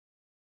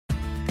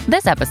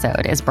This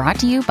episode is brought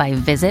to you by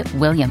Visit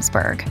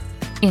Williamsburg.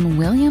 In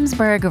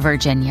Williamsburg,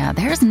 Virginia,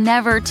 there's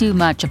never too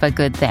much of a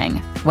good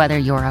thing. Whether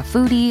you're a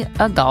foodie,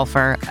 a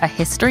golfer, a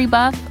history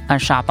buff, a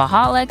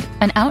shopaholic,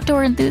 an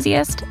outdoor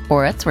enthusiast,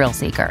 or a thrill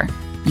seeker,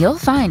 you'll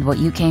find what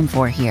you came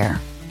for here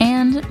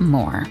and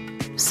more.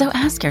 So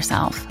ask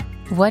yourself,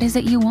 what is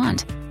it you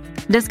want?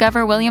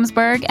 Discover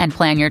Williamsburg and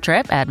plan your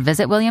trip at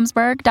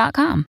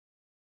visitwilliamsburg.com.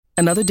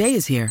 Another day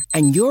is here,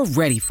 and you're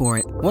ready for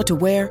it. What to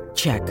wear?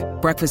 Check.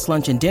 Breakfast,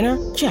 lunch, and dinner?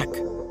 Check.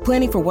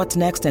 Planning for what's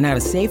next and how to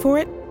save for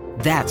it?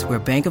 That's where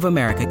Bank of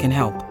America can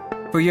help.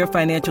 For your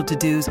financial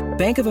to-dos,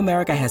 Bank of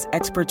America has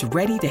experts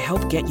ready to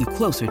help get you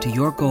closer to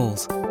your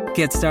goals.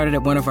 Get started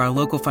at one of our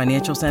local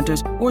financial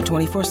centers or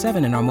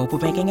 24/7 in our mobile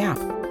banking app.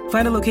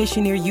 Find a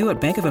location near you at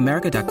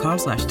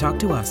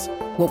bankofamerica.com/talktous.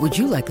 What would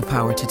you like the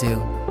power to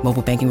do?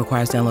 Mobile banking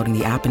requires downloading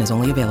the app and is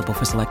only available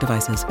for select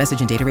devices. Message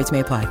and data rates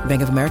may apply.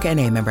 Bank of America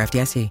N.A., member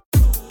FDIC.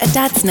 A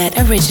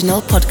Dadsnet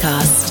original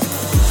podcast.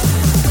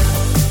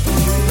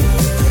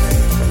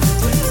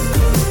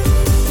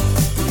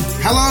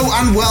 Hello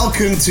and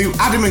welcome to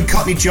Adam and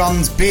Courtney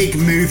John's Big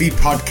Movie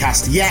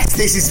Podcast. Yes,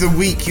 this is the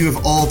week you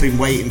have all been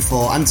waiting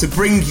for, and to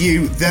bring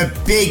you the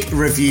big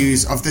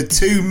reviews of the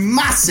two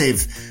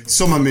massive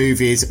summer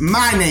movies.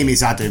 My name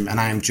is Adam, and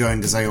I am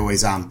joined, as I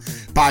always am,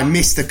 by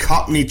Mr.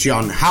 Courtney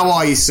John. How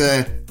are you,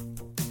 sir?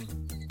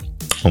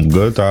 I'm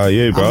good. How are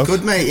you, bro? I'm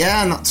good, mate.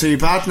 Yeah, not too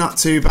bad, not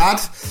too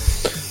bad.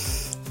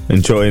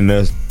 Enjoying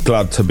the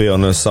glad to be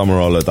on a summer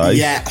holiday.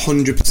 Yeah,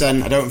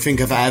 100%. I don't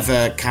think I've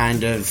ever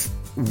kind of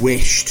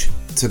wished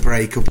to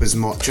break up as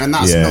much, and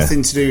that's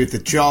nothing to do with the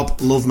job.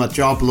 Love my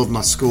job, love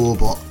my school,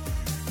 but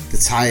the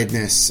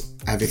tiredness,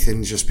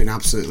 everything's just been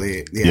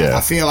absolutely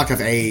I feel like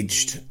I've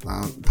aged,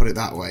 I'll put it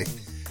that way.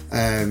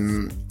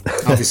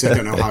 Obviously I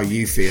don't know how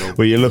you feel.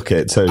 Well, you look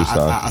it too,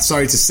 so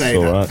sorry to say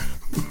that.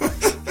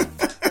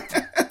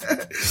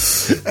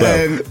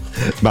 Well,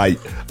 mate,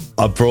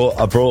 I brought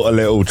a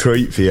little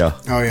treat for you.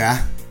 Oh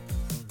yeah?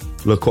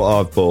 Look what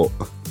I've bought.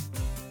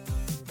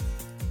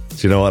 Do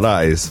you know what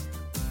that is?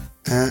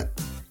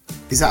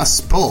 Is that a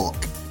spork?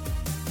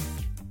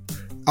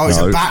 Oh, it's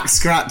a back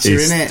scratcher,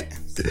 isn't it?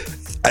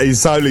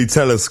 It's only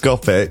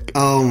telescopic.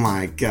 Oh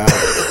my god.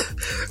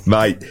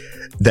 Mate,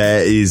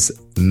 there is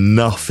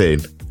nothing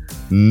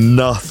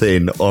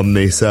on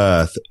this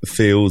earth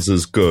feels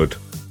as good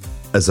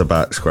as a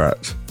back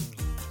scratch.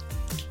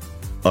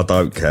 I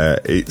don't care.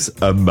 It's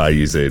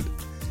amazing.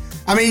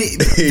 I mean,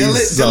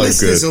 the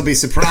listeners will be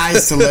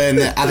surprised to learn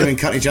that Adam and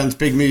Courtney John's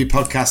Big Movie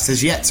Podcast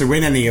has yet to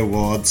win any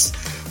awards.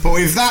 But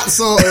with that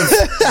sort of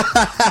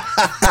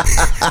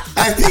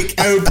epic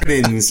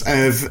openings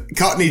of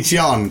Courtney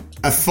John,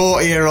 a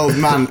 40-year-old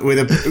man with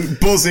a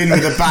buzzing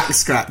with a back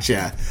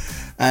scratcher,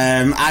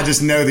 I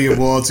just know the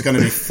awards are going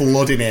to be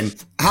flooding in.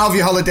 How have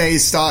your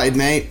holidays started,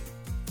 mate?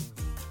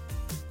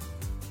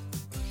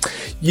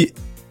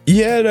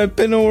 Yeah, they've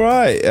been all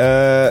right.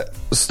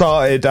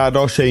 Started at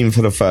Oshin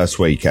for the first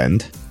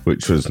weekend,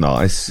 which was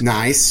nice.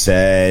 Nice.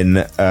 Then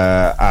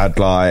had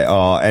like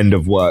our end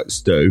of works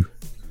do.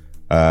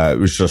 It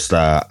was just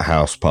a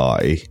house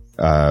party,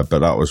 but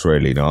that was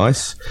really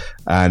nice.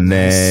 And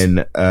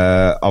then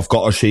I've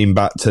got Oshin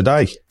back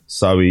today.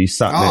 So he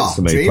sat next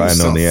to me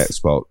playing on the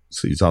Xbox.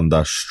 He's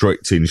under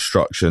strict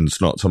instructions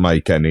not to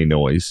make any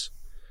noise.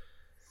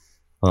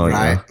 Oh,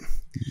 right.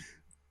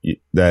 Yeah.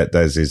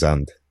 There's his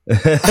hand.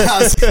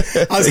 I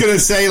was going to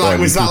say, like,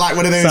 was that like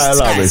one of those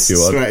tests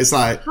where it's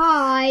like,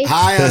 hi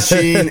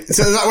Oshin?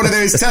 So is that one of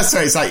those tests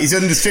where it's like he's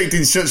under strict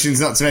instructions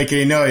not to make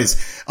any noise,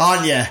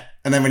 aren't you?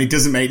 And then when he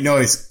doesn't make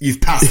noise,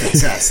 you've passed the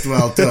test.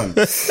 Well done.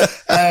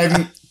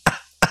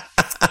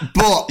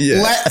 But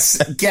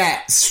let's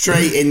get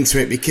straight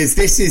into it, because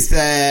this is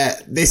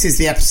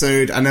the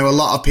episode I know a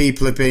lot of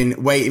people have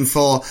been waiting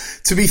for.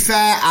 To be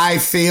fair, I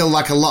feel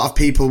like a lot of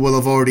people will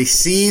have already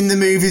seen the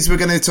movies we're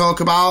going to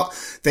talk about.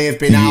 They have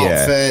been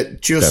out for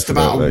just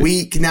about a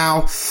week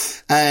now.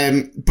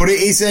 But it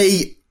is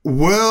a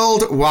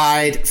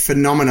worldwide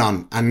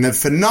phenomenon, and the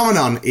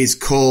phenomenon is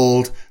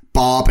called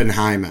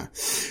Barbenheimer.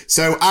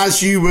 So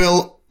as you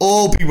will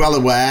all be well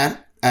aware,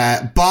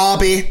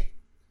 Barbie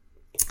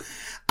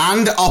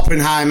and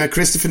Oppenheimer,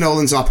 Christopher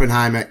Nolan's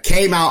Oppenheimer,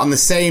 came out on the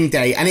same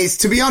day. And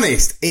to be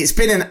honest, it's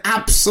been an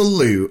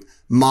absolute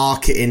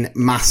marketing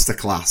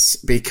masterclass,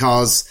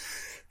 because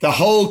the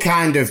whole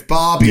kind of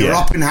Barbie or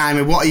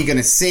Oppenheimer, what are you going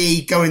to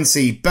see? Go and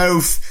see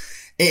both.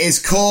 It has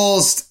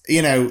caused,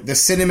 the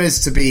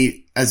cinemas to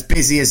be as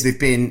busy as they've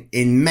been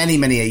in many,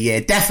 many a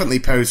year, definitely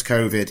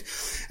post-COVID.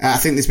 I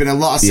think there's been a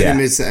lot of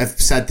cinemas that have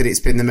said that it's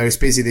been the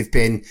most busy they've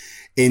been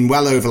in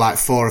well over like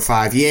 4 or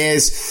 5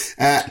 years.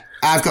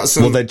 I've got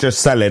some... Well, they're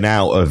just selling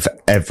out of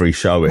every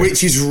showing,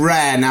 which is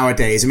rare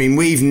nowadays. I mean,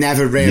 we've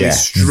never really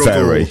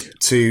struggled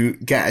to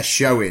get a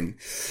showing.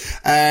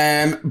 But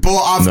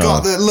I've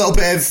got a little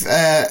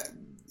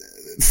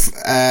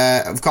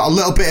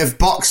bit of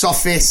box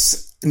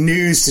office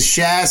news to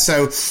share.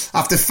 So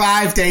after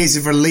 5 days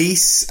of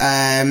release,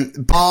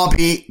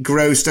 Barbie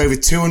grossed over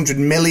 200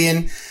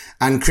 million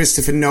and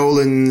Christopher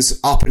Nolan's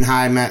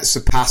Oppenheimer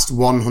surpassed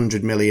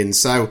 100 million.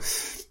 So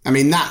I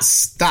mean,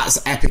 that's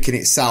epic in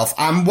itself.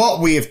 And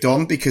what we have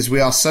done, because we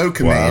are so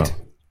committed,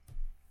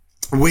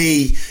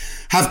 we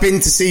have been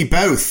to see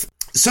both.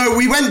 So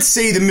we went to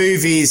see the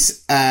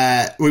movies.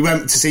 We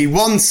went to see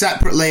one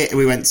separately.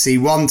 We went to see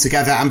one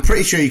together. I'm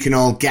pretty sure you can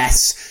all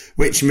guess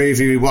which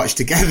movie we watched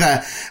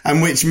together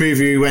and which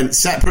movie we went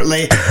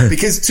separately.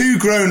 Because two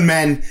grown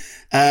men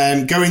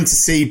going to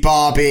see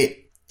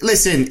Barbie.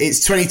 Listen,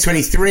 it's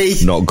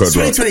 2023. Not good. It's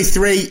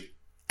 2023.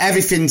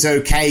 Everything's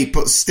okay,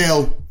 but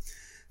still,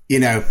 you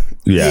know,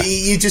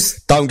 you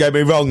just... Don't get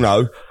me wrong,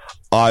 though.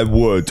 I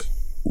would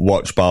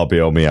watch Barbie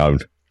on my own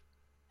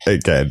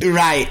again.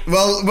 Right.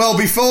 Well,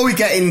 before we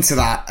get into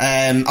that,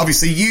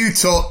 obviously you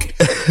took...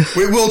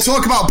 we'll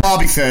talk about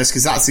Barbie first,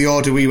 because that's the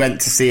order we went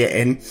to see it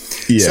in.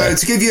 Yeah. So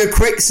to give you a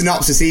quick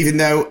synopsis, even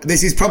though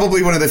this is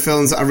probably one of the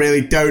films that I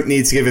really don't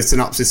need to give a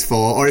synopsis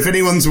for, or if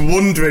anyone's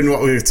wondering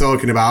what we were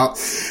talking about,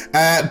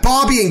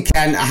 Barbie and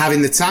Ken are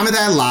having the time of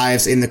their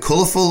lives in the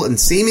colourful and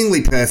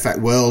seemingly perfect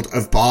world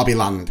of Barbie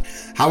Land.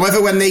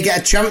 However, when they get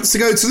a chance to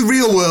go to the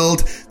real world,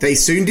 they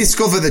soon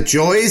discover the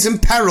joys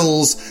and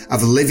perils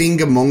of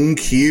living among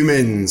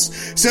humans.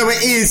 So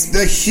it is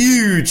the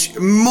huge,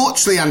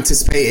 muchly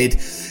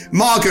anticipated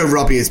Margot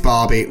Robbie as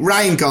Barbie,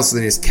 Ryan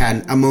Gosling as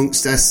Ken,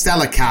 amongst a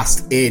stellar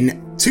cast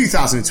in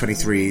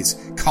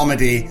 2023's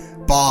comedy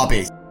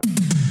Barbie.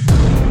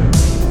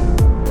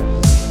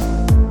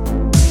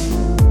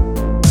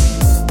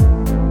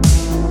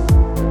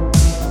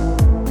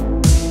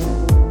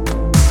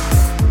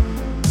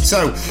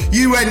 So,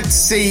 you went to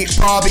see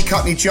Barbie,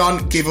 Cockney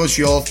John. Give us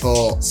your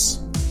thoughts.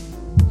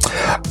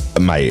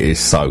 Mate, it's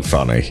so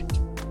funny.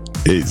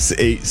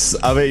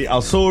 I mean, I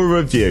saw a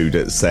review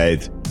that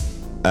said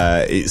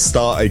it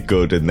started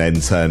good and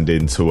then turned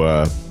into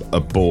a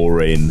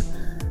boring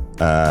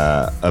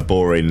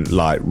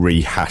like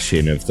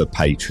rehashing of the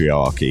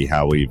patriarchy,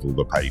 how evil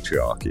the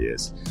patriarchy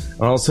is.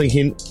 And I was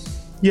thinking,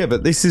 yeah,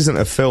 but this isn't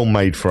a film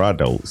made for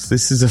adults.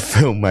 This is a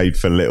film made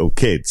for little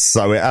kids.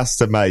 So it has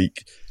to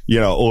make, you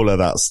know, all of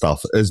that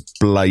stuff as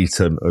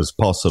blatant as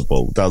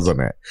possible, doesn't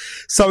it?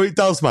 So it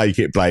does make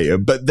it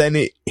blatant, but then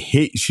it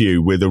hits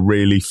you with a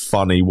really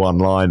funny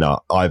one-liner.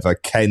 Either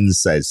Ken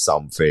says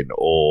something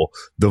or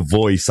the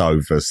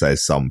voiceover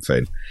says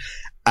something.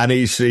 And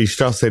it's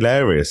just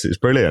hilarious. It's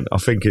brilliant. I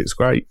think it's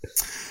great.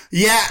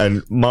 Yeah.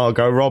 And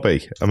Margot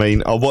Robbie. I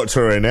mean, I'll watch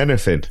her in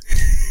anything.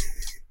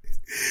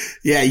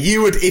 Yeah,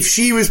 you would, if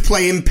she was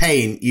playing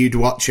Paint, you'd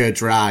watch her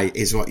dry,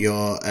 is what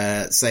you're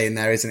saying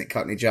there, isn't it,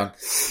 Cockney John?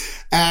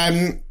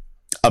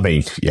 I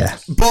mean, yeah.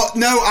 But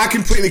no, I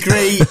completely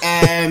agree.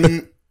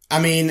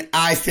 I mean,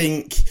 I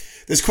think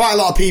there's quite a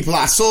lot of people.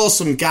 I saw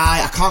some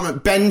guy, I can't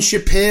remember, Ben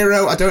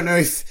Shapiro. I don't know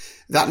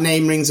if that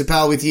name rings a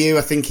bell with you.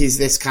 I think he's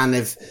this kind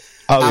of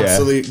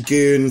absolute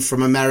goon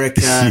from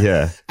America.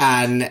 Yeah.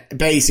 And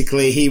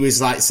basically he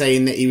was like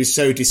saying that he was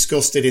so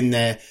disgusted in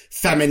the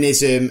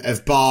feminism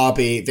of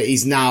Barbie that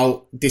he's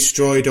now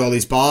destroyed all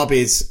his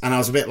Barbies. And I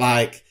was a bit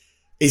like,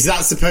 is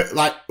that supposed,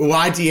 like,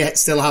 why do you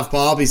still have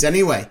Barbies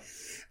anyway?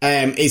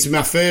 Is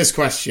my first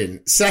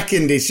question.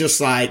 Second is just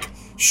like,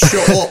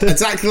 shut up.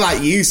 Exactly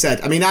like you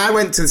said. I mean, I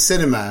went to the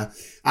cinema.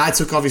 I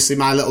took obviously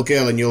my little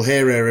girl, and you'll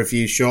hear her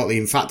review shortly.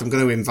 In fact, I'm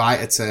going to invite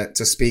her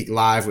to speak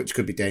live, which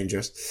could be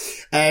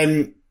dangerous.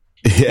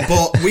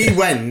 But we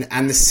went,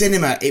 and the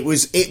cinema, it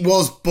was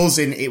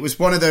buzzing. It was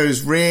one of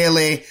those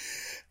really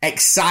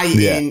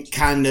exciting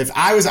kind of,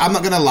 I'm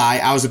not going to lie,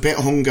 I was a bit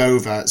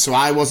hungover, so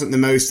I wasn't the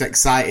most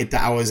excited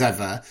that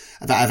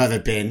I've ever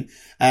been.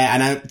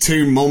 And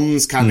two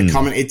mums kind of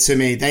commented to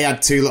me. They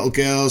had two little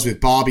girls with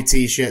Barbie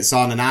t-shirts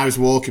on, and I was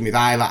walking with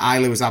Isla.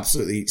 Isla was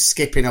absolutely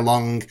skipping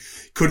along,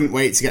 couldn't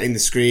wait to get in the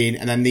screen.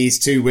 And then these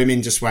two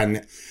women just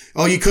went,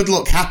 "Oh, you could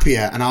look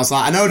happier." And I was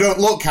like, "I know I don't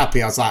look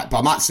happy." I was like, "But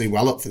I'm actually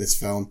well up for this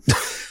film."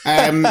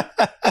 And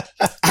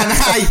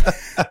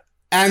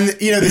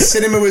you know, the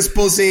cinema was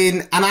buzzing,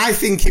 and I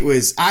think it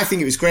was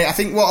great. I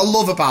think what I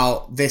love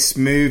about this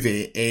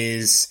movie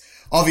is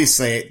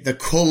obviously the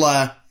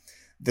colour,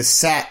 the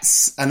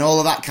sets, and all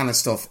of that kind of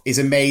stuff is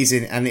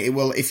amazing. And it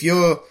will, if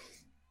you're,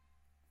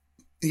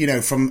 you know,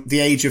 from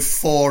the age of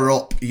 4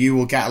 up, you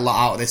will get a lot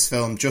out of this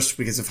film just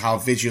because of how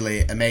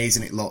visually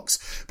amazing it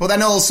looks. But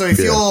then also,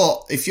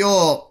 if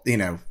you're, you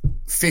know,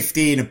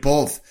 15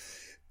 above,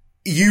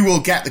 you will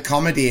get the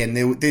comedy,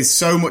 and there's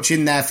so much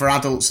in there for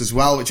adults as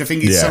well, which I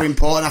think is so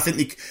important. I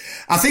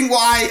think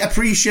what I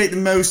appreciate the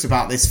most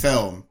about this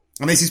film,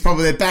 and this is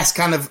probably the best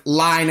kind of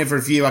line of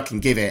review I can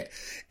give it,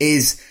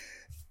 is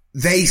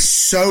they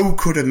so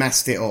could have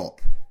messed it up.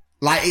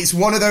 Like, it's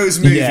one of those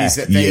movies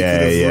that they could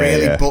have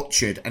really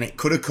butchered, and it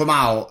could have come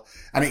out,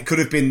 and it could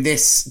have been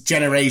this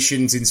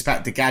generation's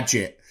Inspector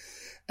Gadget.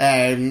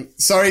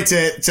 Sorry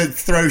to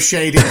throw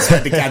shade at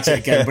Inspector Gadget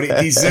again, but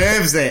it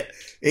deserves it.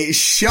 It's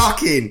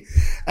shocking.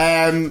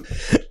 But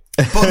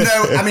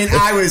no, I mean,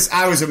 I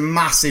was a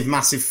massive,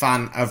 massive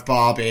fan of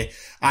Barbie.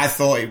 I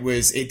thought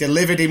it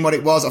delivered in what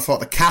it was. I thought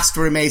the cast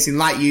were amazing.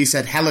 Like you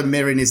said, Helen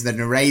Mirren is the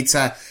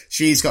narrator.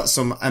 She's got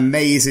some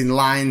amazing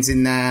lines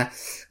in there.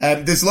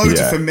 There's loads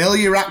of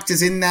familiar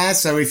actors in there.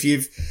 So if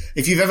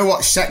you've ever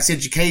watched Sex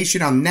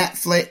Education on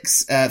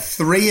Netflix,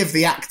 3 of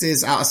the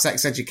actors out of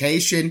Sex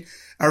Education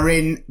are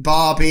in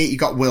Barbie. You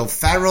got Will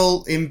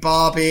Ferrell in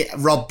Barbie.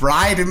 Rob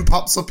Brydon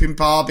pops up in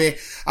Barbie.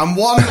 And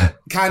one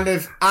kind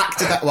of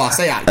actor I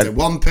say actor,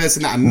 one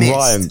person that I missed.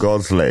 Ryan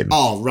Gosling.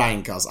 Oh,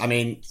 Ryan Gosling. I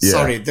mean,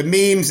 sorry, the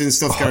memes and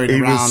stuff going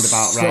around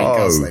about Ryan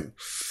Gosling.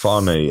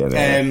 Funny, isn't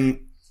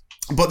it?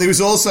 But there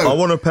was also... I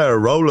want a pair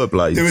of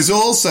rollerblades. There was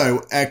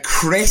also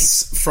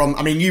Chris from...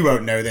 I mean, you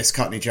won't know this,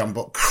 Courtney John,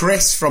 but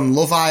Chris from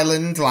Love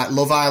Island, like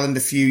Love Island a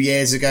few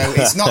years ago.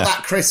 It's not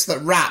that Chris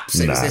that raps.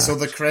 It was this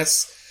other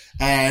Chris.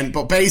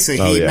 But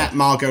basically, he met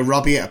Margot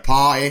Robbie at a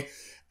party,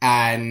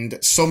 and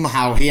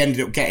somehow he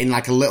ended up getting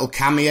like a little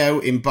cameo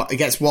in... He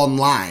gets one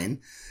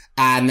line,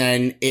 and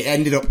then it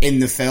ended up in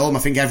the film. I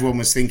think everyone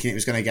was thinking it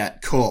was going to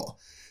get cut.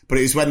 But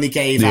it was when they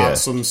gave out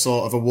some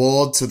sort of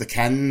award to the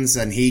Kens,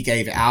 and he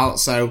gave it out.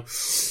 So,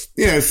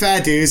 you know,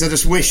 fair dues. I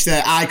just wish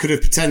that I could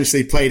have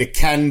potentially played a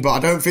Ken, but I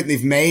don't think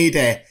they've made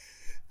a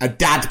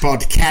dad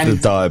bod Ken. The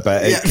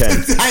diabetic Ken.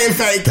 The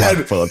diabetic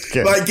Ken. Bod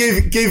Ken. Like,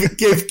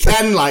 give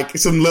Ken, like,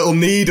 some little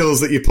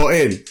needles that you put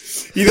in.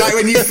 You know, like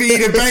when you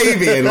feed a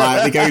baby and,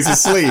 like, they go to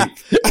sleep.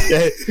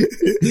 Yeah.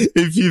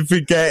 If you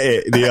forget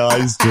it, the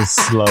eyes just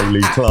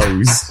slowly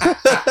close.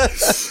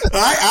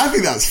 I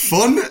think that's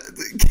fun.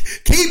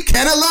 Keep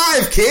Ken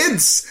alive,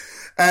 kids.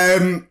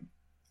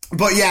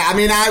 But yeah, I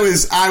mean, I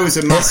was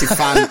a massive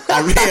fan.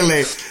 I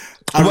really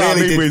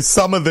did. With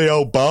some of the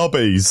old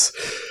Barbies.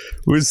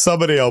 With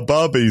some of the old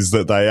Barbies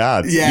that they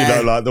had, you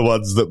know, like the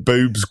ones that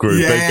boobs grew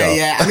bigger.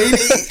 Yeah. I mean,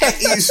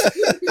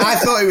 I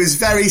thought it was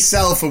very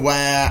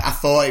self-aware. I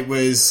thought it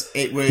was.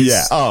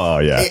 Yeah. Oh,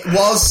 yeah. It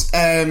was.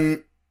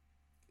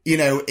 You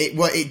know,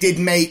 it did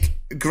make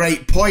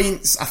great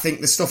points. I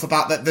think the stuff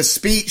about the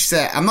speech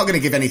that I'm not going to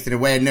give anything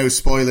away, no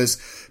spoilers,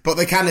 but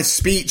the kind of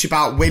speech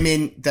about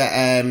women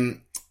that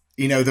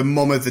you know, the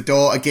mum of the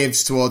daughter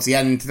gives towards the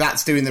end,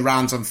 that's doing the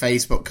rounds on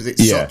Facebook because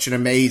it's such an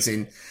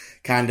amazing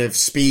kind of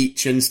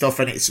speech and stuff,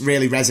 and it's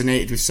really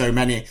resonated with so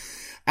many.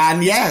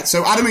 And yeah,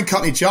 so Adam and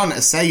Courtney John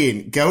are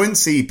saying, go and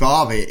see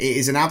Barbie. It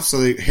is an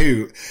absolute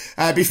hoot.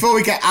 Before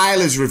we get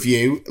Isla's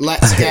review,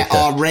 let's get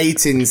our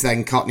ratings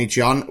then, Courtney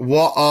John.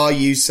 What are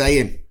you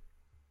saying?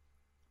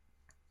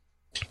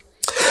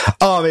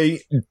 I mean,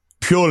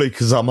 purely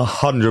because I'm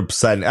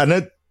 100%,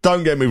 and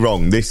don't get me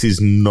wrong, this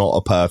is not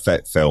a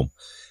perfect film,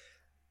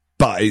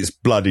 but it's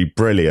bloody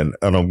brilliant,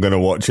 and I'm going to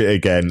watch it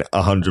again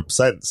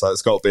 100%, so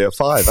it's got to be a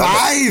 5.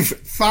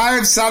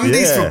 5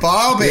 Sandys for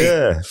Barbie.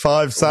 Yeah,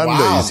 5 Sandys.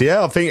 Wow.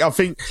 Yeah, I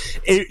think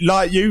it,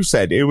 like you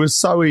said, it was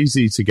so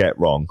easy to get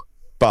wrong,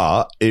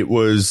 but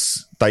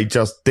they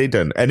just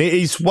didn't. And it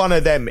is one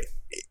of them,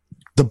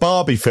 the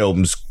Barbie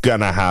film's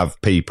going to have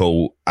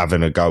people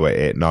having a go at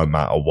it no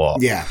matter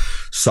what. Yeah.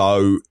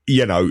 So,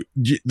 you know,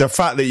 the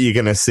fact that you're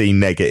going to see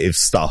negative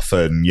stuff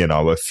and, you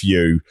know, a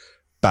few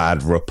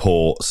bad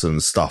reports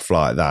and stuff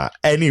like that.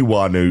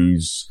 Anyone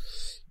who's,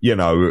 you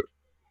know,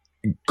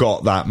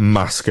 got that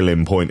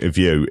masculine point of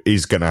view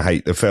is going to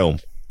hate the film.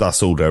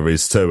 That's all there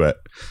is to it.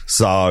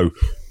 So,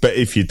 but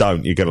if you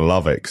don't, you're going to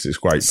love it because it's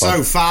great fun.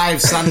 So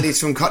 5 Sandys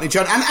from Courtney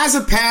John. And as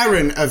a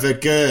parent of a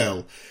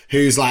girl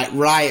who's like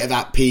right at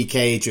that peak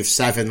age of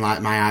 7,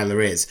 like my Isla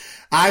is,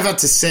 I've had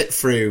to sit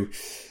through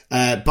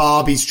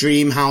Barbie's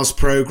Dreamhouse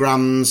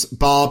programs,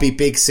 Barbie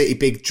Big City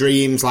Big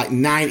Dreams, like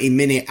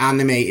 90-minute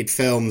animated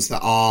films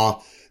that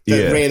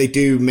really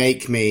do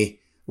make me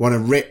want to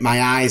rip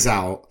my eyes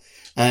out.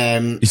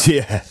 They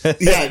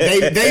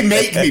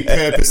make me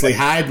purposely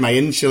hide my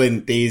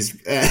insulin, these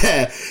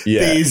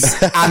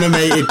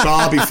animated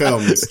Barbie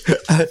films.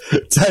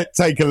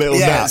 Take a little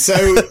nap.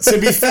 So to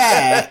be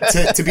fair,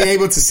 to be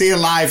able to see a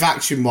live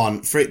action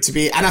one, for it to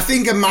be, and I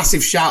think a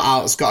massive shout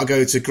out's got to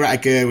go to Greta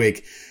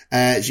Gerwig.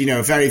 You know,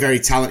 a very, very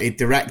talented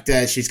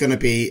director. She's going to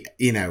be,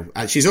 you know,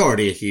 she's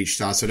already a huge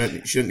star, so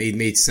she don't need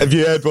me to say. Have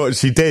you heard what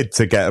she did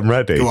to get them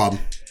ready? Go on.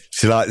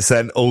 She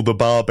sent all the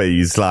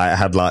Barbies,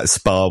 had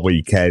spa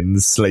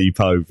weekends,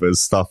 sleepovers,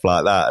 stuff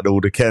like that, and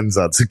all the Kens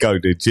had to go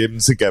to gym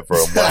together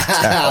and work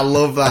out. I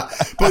love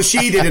that. But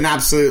she did an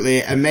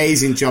absolutely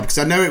amazing job because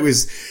I know it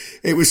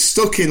was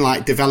stuck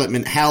in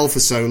development hell for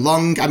so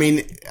long. I mean,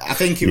 I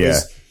think it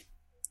was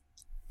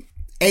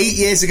 8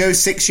 years ago,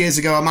 6 years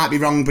ago, I might be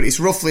wrong, but it's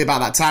roughly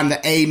about that time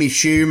that Amy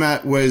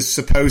Schumer was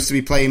supposed to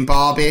be playing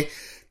Barbie.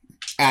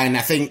 And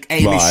I think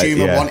Amy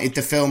Schumer wanted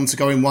the film to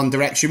go in one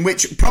direction,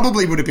 which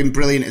probably would have been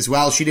brilliant as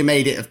well. She'd have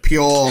made it a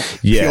pure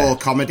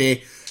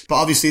comedy. But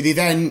obviously they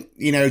then,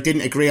 you know,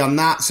 didn't agree on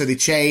that, so they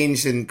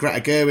changed and Greta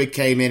Gerwig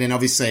came in and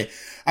obviously,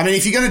 I mean,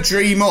 if you're going to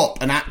dream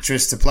up an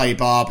actress to play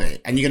Barbie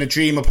and you're going to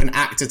dream up an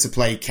actor to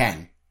play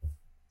Ken,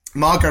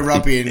 Margot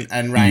Robbie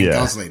and Ryan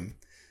Gosling,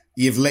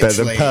 you've literally...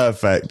 They're the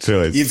perfect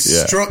choice. You've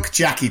struck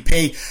Jackie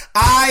P.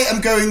 I am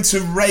going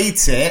to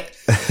rate it...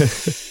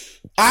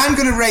 I'm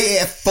going to rate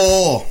it a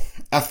 4.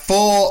 A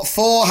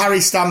 4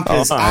 Harry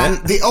Stampers. Right.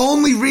 And the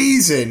only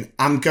reason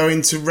I'm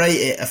going to rate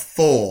it a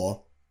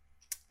 4,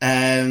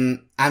 and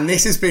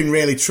this has been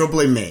really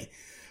troubling me,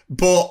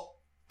 but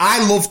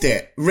I loved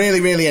it.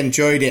 Really, really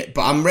enjoyed it.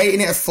 But I'm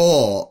rating it a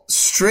 4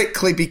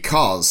 strictly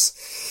because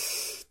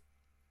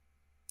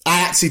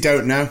I actually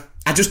don't know.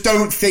 I just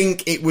don't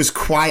think it was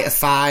quite a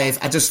 5.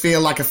 I just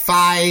feel like a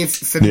 5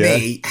 for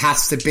me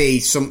has to be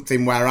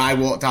something where I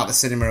walked out the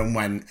cinema and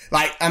went,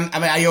 like, I mean,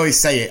 I always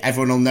say it.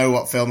 Everyone will know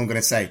what film I'm going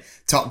to say.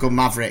 Top Gun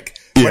Maverick.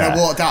 Yeah. When I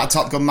walked out of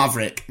Top Gun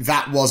Maverick,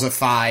 that was a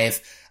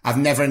 5. I've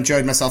never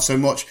enjoyed myself so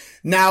much.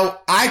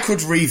 Now, I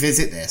could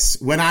revisit this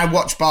when I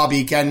watch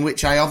Barbie again,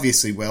 which I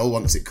obviously will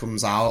once it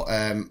comes out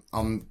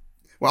on...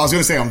 Well, I was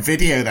going to say on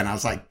video then. I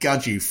was like,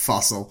 God, you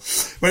fossil.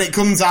 When it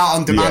comes out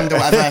on demand or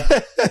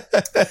whatever.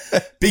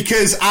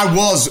 Because I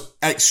was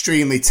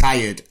extremely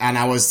tired and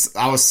I was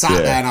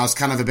sat there and I was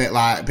kind of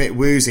a bit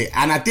woozy.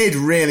 And I did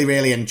really,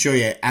 really enjoy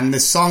it. And the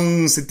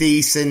songs are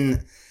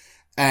decent.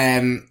 But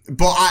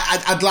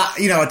I'd like,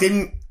 I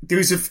didn't,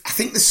 I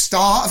think the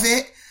start of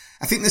it,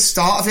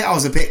 I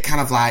was a bit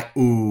kind of like,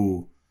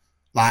 ooh.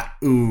 Yeah.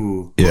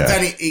 But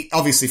then it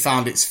obviously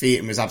found its feet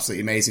and was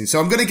absolutely amazing. So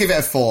I'm going to give it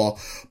a 4.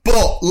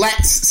 But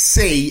let's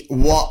see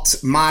what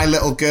my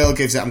little girl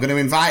gives it. I'm going to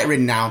invite her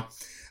in now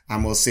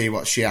and we'll see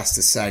what she has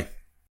to say.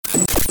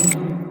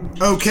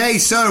 Okay,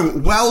 so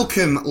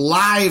welcome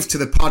live to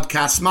the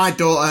podcast. My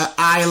daughter,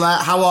 Isla.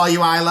 How are you,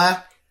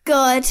 Isla?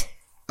 Good.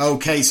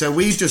 Okay, so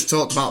we've just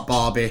talked about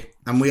Barbie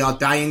and we are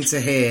dying to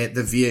hear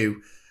the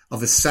view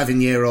of a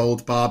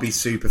 7-year-old Barbie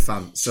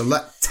superfan. So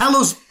tell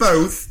us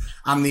both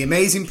and the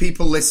amazing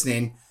people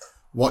listening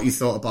what you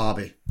thought of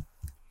Barbie.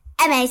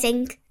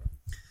 Amazing.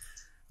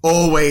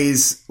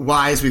 Always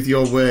wise with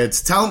your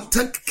words.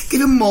 Give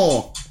them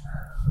more.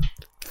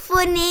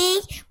 Funny,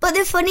 but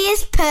the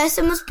funniest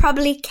person was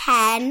probably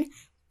Ken.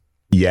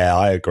 Yeah,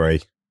 I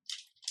agree.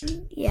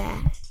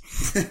 Yeah.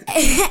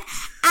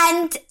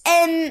 And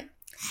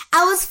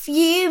I was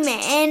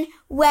fuming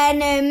when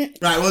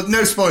Right, well,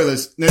 no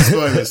spoilers. No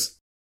spoilers.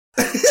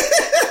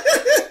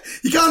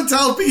 You can't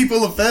tell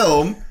people a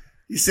film,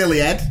 you silly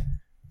head.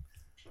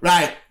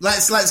 Right,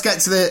 let's get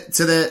to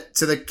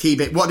the key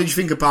bit. What did you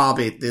think of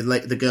Barbie,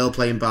 the girl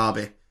playing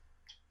Barbie?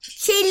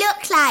 She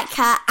looked like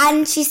her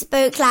and she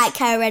spoke like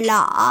her a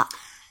lot.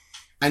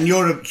 And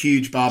you're a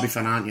huge Barbie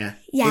fan, aren't you?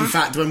 Yeah. In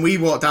fact, when we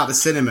walked out the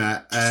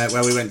cinema,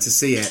 where we went to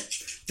see it,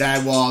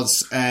 there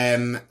was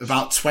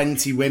about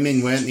 20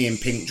 women, weren't they, in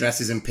pink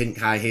dresses and pink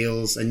high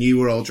heels, and you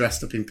were all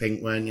dressed up in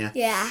pink, weren't you?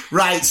 Yeah.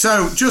 Right,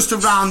 so just to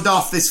round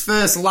off this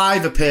first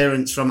live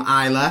appearance from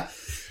Isla,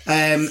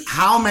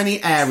 how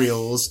many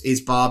aerials is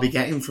Barbie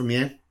getting from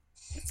you?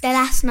 The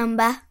last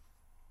number.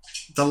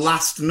 The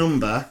last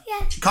number?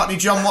 Yeah. Courtney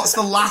John, what's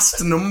the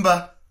last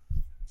number?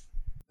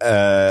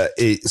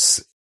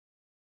 It's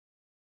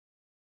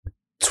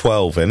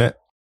 12, innit?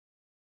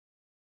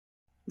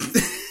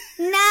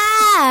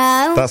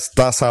 No.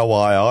 That's how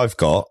high I've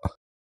got.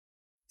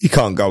 You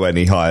can't go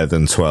any higher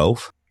than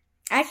 12.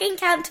 I can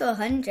count to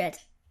 100.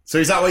 So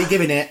is that what you're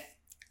giving it?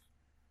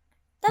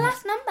 The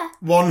last number.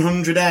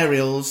 100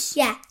 aerials?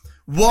 Yeah.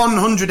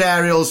 100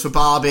 aerials for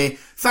Barbie.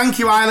 Thank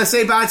you, Isla.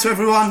 Say bye to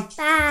everyone.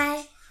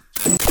 Bye.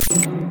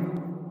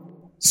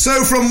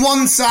 So from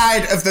one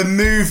side of the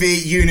movie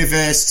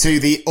universe to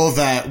the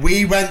other,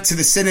 we went to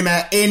the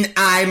cinema in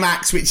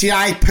IMAX, which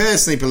I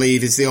personally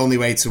believe is the only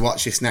way to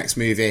watch this next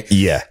movie.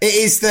 Yeah. It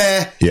is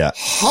the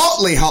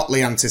hotly,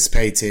 hotly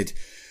anticipated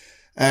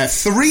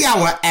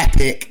 3-hour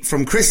epic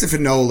from Christopher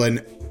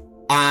Nolan.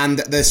 And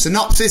the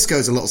synopsis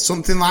goes a little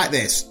something like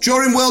this.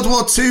 During World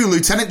War II,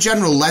 Lieutenant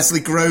General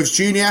Leslie Groves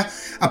Jr.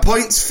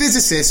 appoints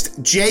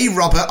physicist J.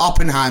 Robert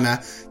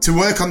Oppenheimer to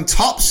work on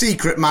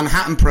top-secret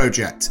Manhattan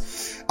Project.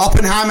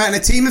 Oppenheimer and a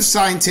team of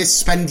scientists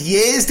spend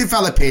years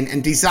developing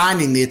and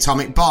designing the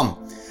atomic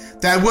bomb.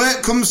 Their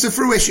work comes to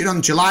fruition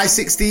on July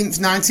 16th,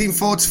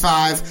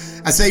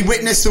 1945, as they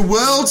witness the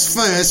world's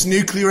first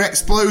nuclear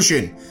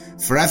explosion,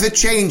 forever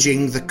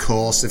changing the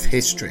course of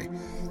history.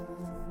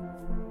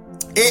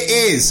 It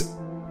is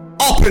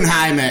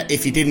Oppenheimer,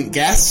 if you didn't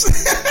guess.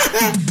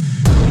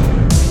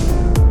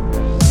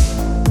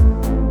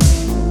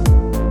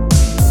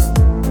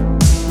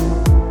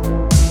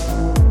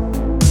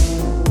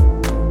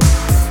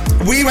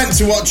 We went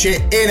to watch it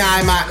in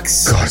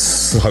IMAX. God,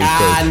 so good.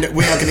 And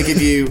we are going to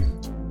give you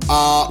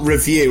our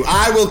review.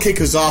 I will kick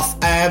us off.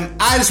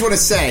 I just want to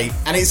say,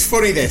 and it's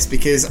funny this,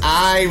 because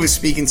I was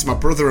speaking to my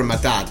brother and my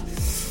dad,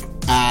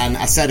 and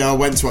I said, I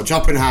went to watch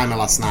Oppenheimer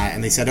last night,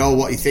 and they said,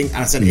 what do you think?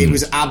 And I said, it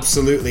was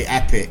absolutely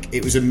epic.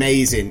 It was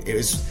amazing. It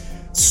was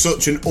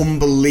such an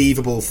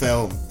unbelievable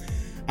film.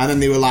 And then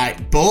they were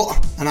like,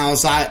 but? And I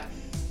was like,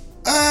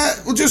 I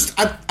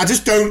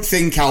just don't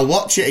think I'll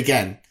watch it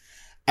again.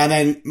 And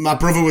then my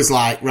brother was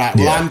like, right,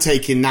 well, I'm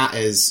taking that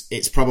as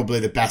it's probably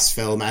the best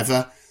film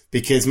ever,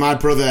 because my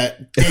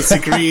brother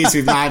disagrees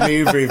with my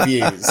movie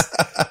reviews.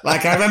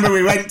 Like, I remember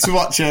we went to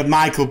watch a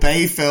Michael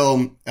Bay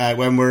film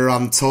when we were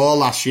on tour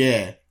last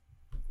year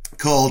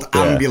called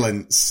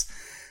Ambulance.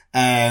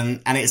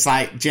 And it's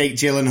like Jake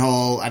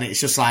Gyllenhaal, and it's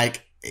just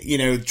like,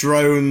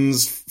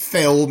 drones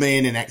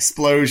filming and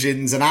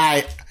explosions. And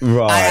I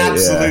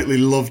absolutely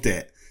loved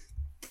it.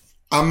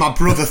 And my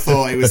brother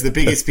thought it was the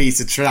biggest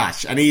piece of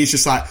trash. And he's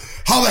just like,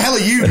 how the hell are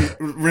you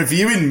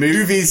reviewing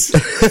movies?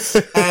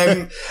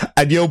 And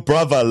your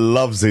brother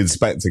loves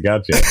Inspector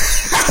Gadget.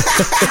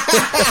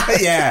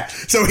 Yeah.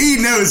 So he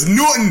knows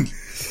nothing.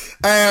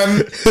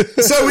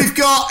 So we've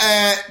got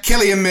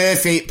Cillian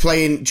Murphy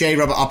playing J.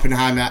 Robert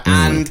Oppenheimer.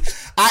 And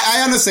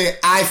I honestly,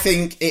 I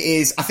think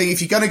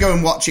if you're going to go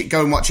and watch it in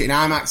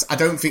IMAX. I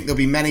don't think there'll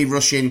be many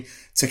rushing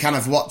to kind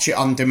of watch it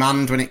on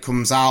demand when it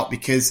comes out,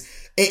 because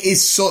it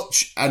is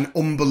such an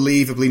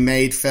unbelievably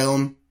made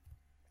film.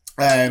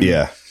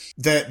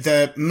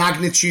 The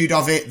magnitude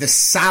of it, the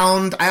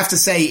sound. I have to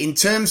say, in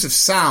terms of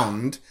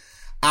sound,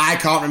 I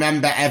can't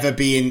remember ever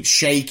being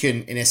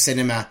shaken in a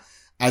cinema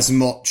as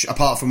much,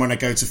 apart from when I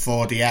go to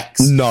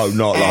 4DX. No,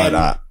 not like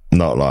that.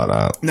 Not like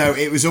that. No,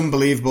 it was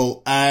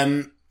unbelievable.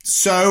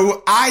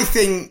 So I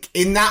think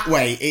in that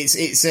way,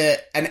 it's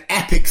an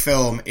epic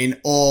film in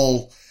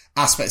all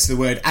aspects of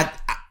the word. I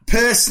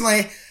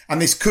personally, and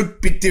this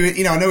could be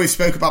doing, I know we've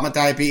spoke about my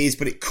diabetes,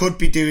 but it could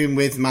be doing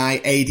with my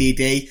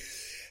ADD.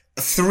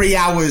 3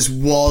 hours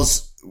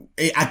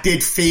I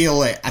did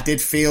feel it. I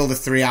did feel the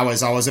 3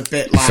 hours. I was a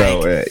bit like,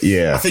 I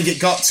think it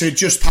got to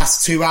just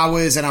past 2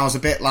 hours and I was a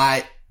bit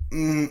like,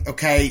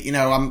 okay,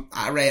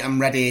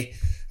 I'm ready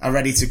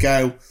to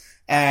go.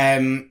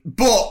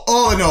 But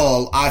all in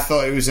all, I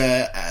thought it was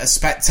a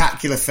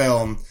spectacular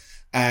film,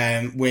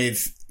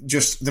 with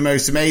just the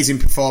most amazing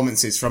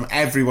performances from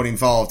everyone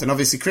involved. And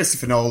obviously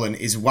Christopher Nolan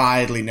is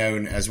widely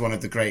known as one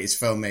of the greatest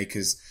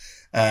filmmakers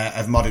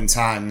of modern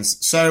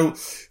times. So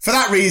for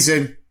that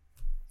reason,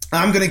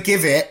 I'm going to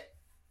give it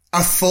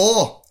a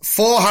 4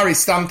 Harry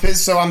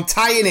Stampers. So I'm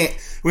tying it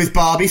with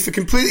Barbie for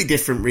completely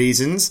different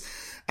reasons.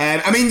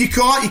 I mean, you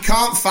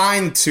can't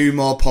find two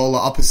more polar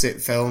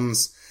opposite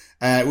films,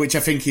 which I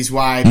think is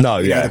why the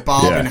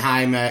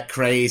Barbenheimer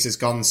craze has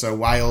gone so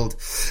wild.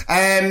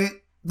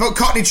 But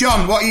Cockney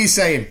John, what are you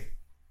saying?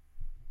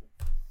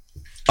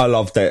 I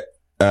loved it.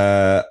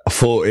 I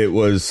thought it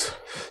was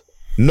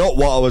not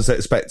what I was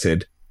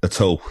expecting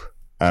at all,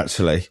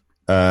 actually.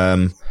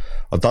 I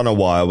don't know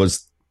why. I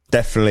was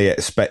definitely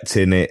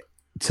expecting it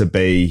to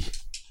be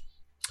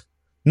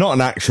not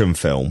an action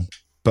film,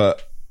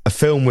 but a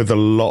film with a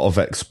lot of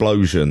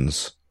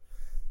explosions.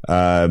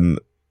 And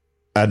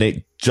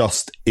it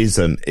just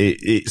isn't.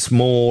 It's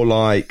more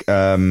like,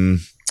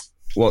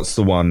 what's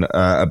the one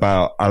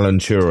about Alan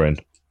Turing?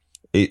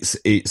 It's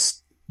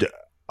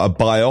a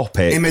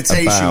biopic.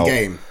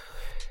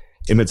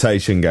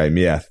 Imitation Game,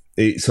 yeah.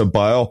 It's a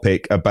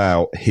biopic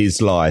about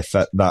his life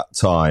at that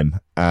time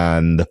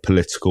and the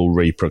political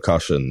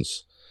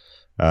repercussions.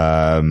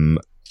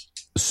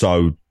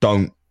 So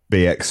don't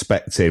be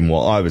expecting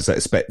what I was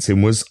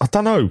expecting was, I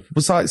don't know,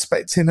 was I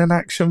expecting an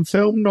action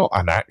film? Not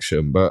an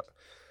action, but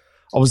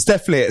I was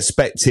definitely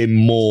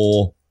expecting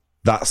more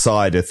that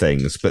side of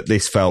things, but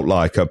this felt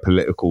like a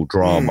political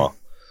drama.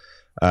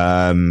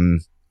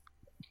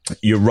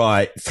 You're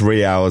right,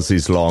 3 hours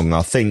is long.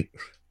 I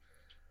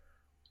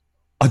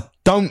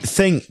don't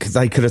think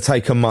they could have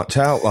taken much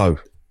out, though,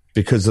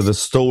 because of the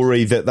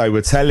story that they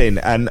were telling.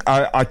 And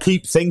I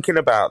keep thinking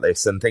about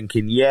this and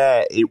thinking,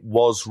 yeah, it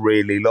was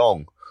really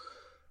long.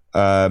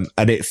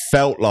 And it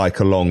felt like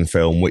a long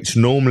film, which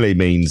normally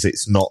means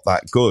it's not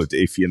that good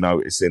if you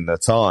notice in the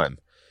time.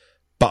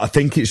 But I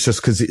think it's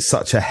just because it's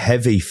such a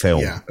heavy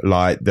film. Yeah.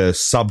 Like, the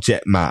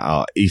subject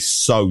matter is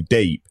so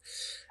deep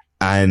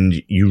and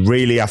you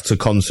really have to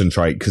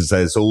concentrate because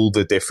there's all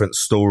the different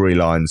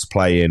storylines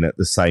playing at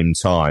the same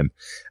time.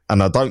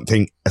 And I don't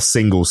think a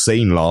single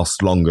scene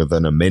lasts longer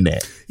than a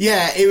minute.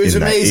 Yeah, it was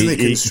amazingly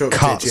constructed. It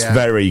cuts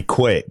very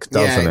quick,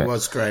 doesn't it? Yeah, it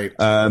was great.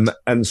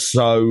 And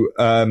so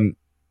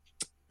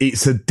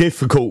it's a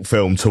difficult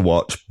film to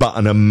watch, but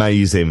an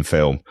amazing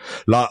film.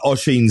 Like,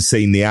 Oshin's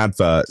seen the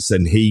adverts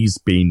and he's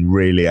been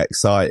really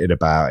excited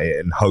about it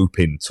and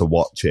hoping to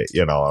watch it,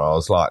 And I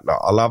was like,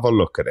 I'll have a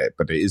look at it,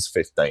 but it is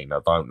 15. I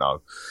don't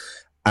know.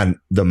 And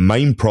the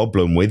main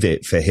problem with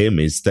it for him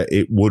is that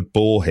it would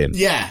bore him.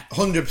 Yeah,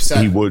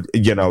 100%. He would,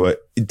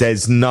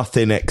 there's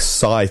nothing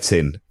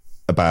exciting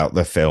about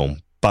the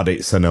film, but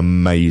it's an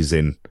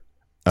amazing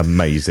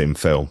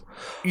film.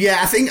 Yeah,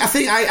 I think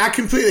I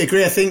completely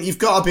agree. I think you've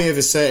got to be of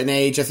a certain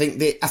age. I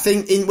think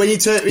in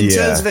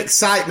terms of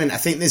excitement, I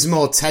think there's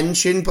more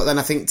tension, but then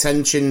I think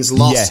tension's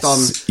lost on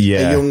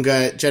a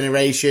younger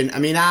generation. I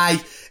mean,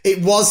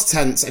 it was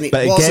tense, and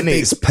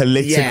it's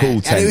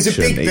political tension, and it was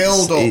a big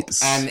build up,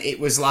 and it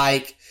was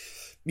like,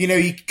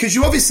 because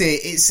you obviously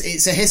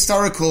it's a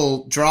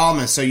historical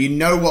drama, so you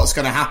know what's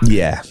going to happen.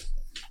 Yeah,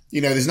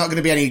 there's not going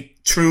to be any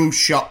true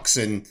shocks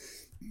and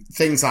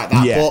things like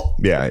that.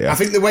 Yeah, but I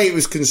think the way it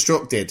was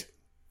constructed,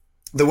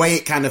 the way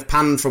it kind of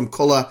panned from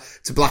colour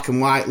to black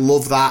and white,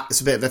 love that. It's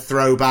a bit of a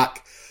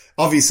throwback.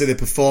 Obviously, the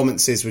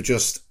performances were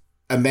just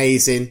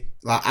amazing.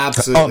 Like,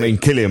 absolutely. I mean,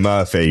 Cillian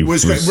Murphy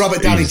was great.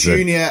 Robert Downey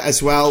Jr.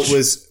 as well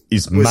was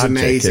magic,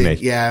 amazing. Isn't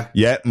he?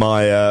 Yeah,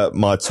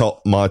 my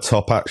top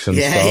action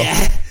star.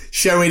 Yeah.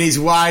 Showing his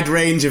wide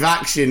range of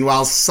action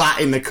while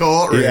sat in the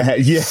courtroom.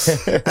 Yeah.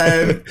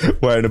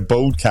 Wearing a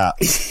bald cap.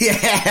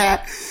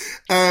 Yeah.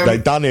 They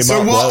done him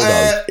up well,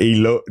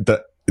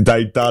 though.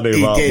 They done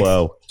him up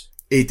well.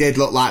 He did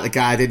look like the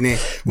guy, didn't he?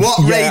 What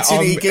rating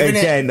are you giving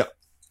it?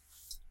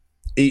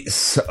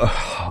 It's...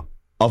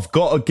 I've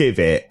got to give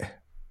it...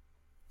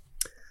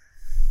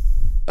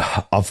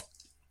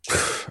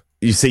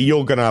 You see,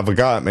 you're going to have a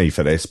go at me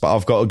for this, but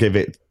I've got to give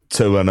it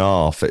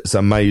 2.5. It's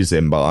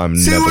amazing, but I'm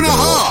never going to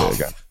watch it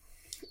again.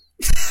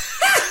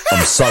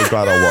 I'm so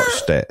glad I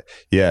watched it.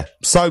 Yeah,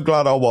 so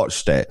glad I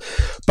watched it.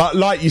 But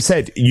like you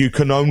said, you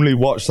can only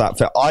watch that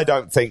film. I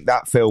don't think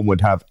that film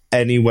would have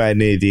anywhere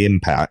near the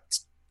impact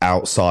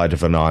outside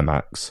of an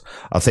IMAX.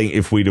 I think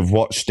if we'd have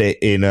watched it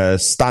in a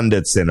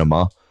standard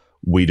cinema,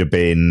 we'd have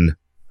been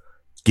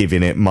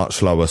giving it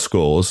much lower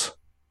scores.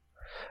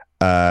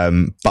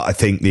 But I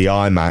think the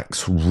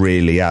IMAX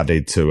really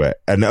added to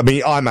it. And I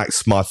mean, IMAX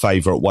is my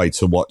favourite way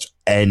to watch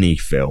any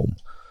film.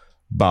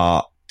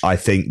 But I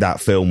think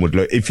that film would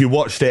look... If you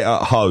watched it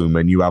at home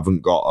and you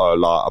haven't got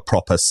a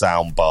proper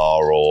sound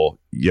bar or,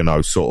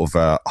 sort of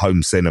a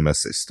home cinema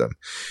system,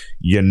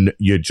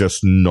 you're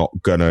just not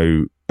going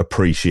to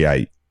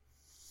appreciate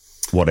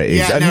what it is.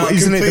 Yeah, and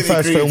isn't it the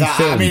first film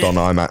filmed on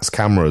IMAX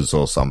cameras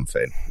or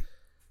something?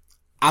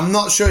 I'm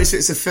not sure if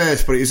it's the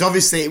first, but it's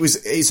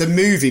a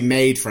movie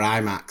made for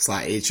IMAX.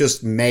 Like, it's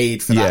just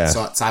made for that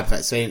sort of type of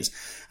experience.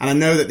 And I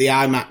know that the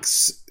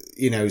IMAX,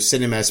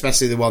 cinema,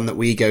 especially the one that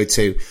we go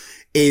to,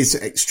 is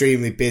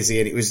extremely busy.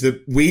 And it was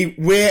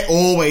we're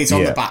always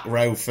on the back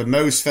row for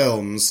most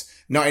films,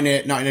 not in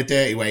a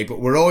dirty way,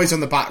 but we're always on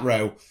the back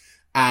row.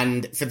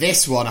 And for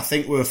this one, I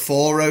think we were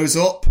 4 rows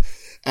up.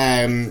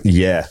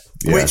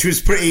 Which was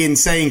pretty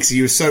insane because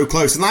you were so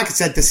close. And like I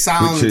said, the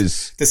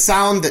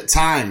sound at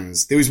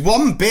times, there was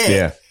one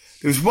bit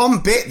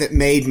that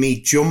made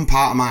me jump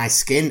out of my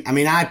skin. I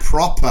mean, I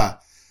proper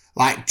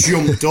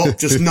jumped up,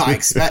 just not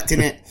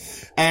expecting it.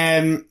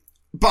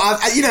 But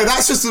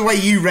that's just the way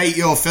you rate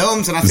your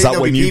films. And I think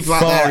there'll be people out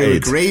there who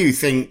agree, who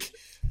think,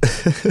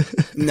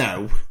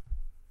 no.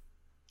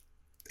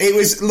 It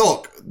was,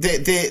 look,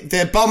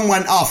 the bomb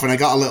went off and I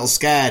got a little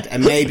scared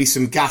and maybe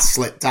some gas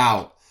slipped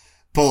out.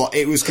 But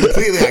it was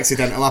completely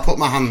accidental. I put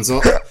my hands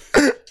up.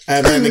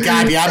 And then the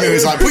guy behind me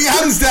was like, put your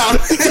hands down.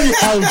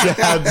 Hold your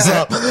hands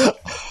up.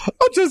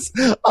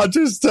 I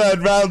just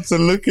turned round to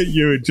look at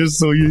you and just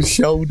saw your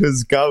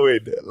shoulders going.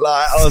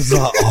 I was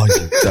like, oh,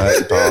 you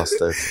dirty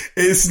bastard.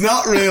 It's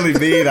not really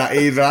me, that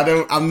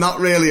either. I'm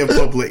not really a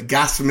public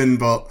gasman,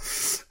 but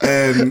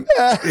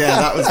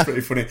that was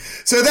pretty funny.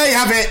 So there you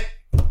have it.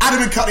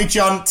 Adam and Cockney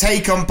John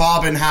take on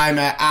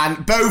Barbenheimer,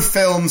 and both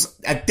films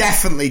are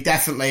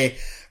definitely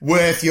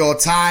worth your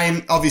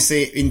time.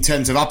 Obviously, in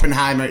terms of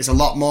Oppenheimer, it's a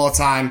lot more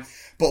time.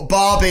 But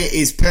Barbie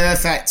is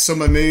perfect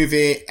summer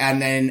movie.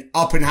 And then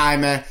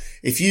Oppenheimer,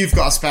 if you've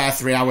got a spare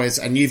 3 hours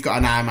and you've got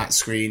an IMAX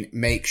screen,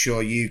 make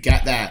sure you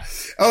get there.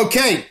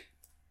 Okay,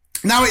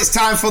 now it's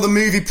time for the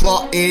movie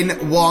plot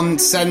in one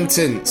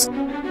sentence.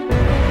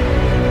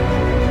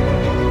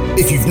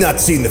 If you've not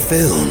seen the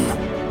film,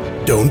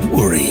 don't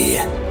worry.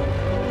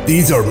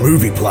 These are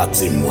movie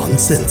plots in one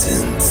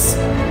sentence.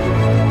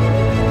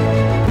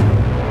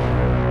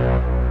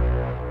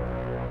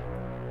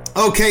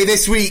 Okay,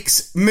 this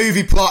week's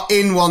movie plot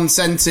in one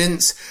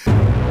sentence.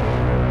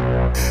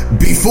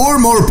 Before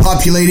more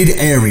populated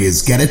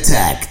areas get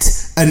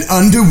attacked, an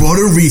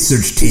underwater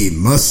research team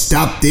must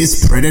stop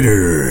this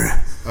predator.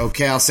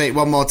 Okay, I'll say it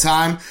one more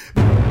time.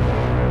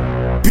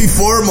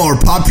 Before more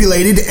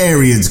populated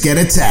areas get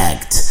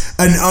attacked,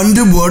 an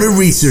underwater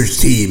research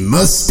team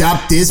must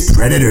stop this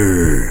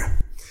predator.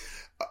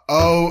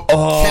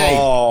 Okay.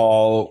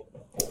 Oh,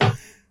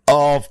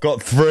 I've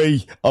got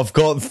three,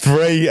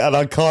 and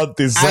I can't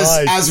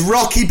decide. As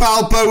Rocky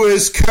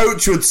Balboa's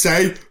coach would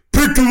say,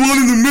 pick the one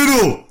in the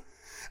middle.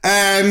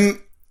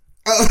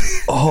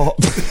 All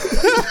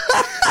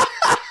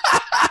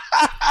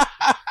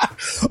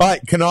right,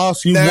 can I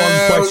ask you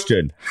one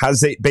question?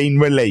 Has it been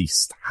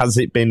released? It has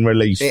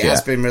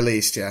been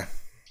released, yeah.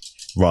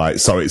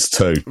 Right, so it's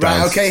 2.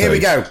 Right, okay, here we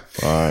go.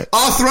 Right.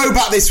 Our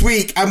throwback this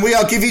week, and we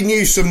are giving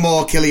you some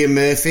more Cillian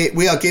Murphy.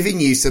 We are giving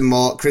you some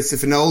more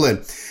Christopher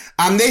Nolan.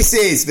 And this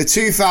is the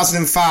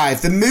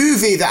 2005, the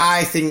movie that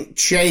I think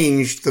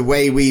changed the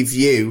way we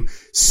view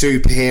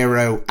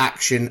superhero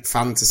action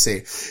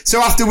fantasy. So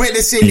after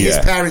witnessing his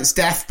parents'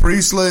 death,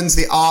 Bruce learns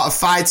the art of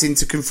fighting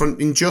to confront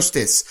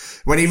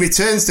injustice. When he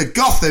returns to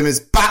Gotham as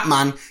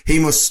Batman, he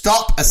must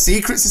stop a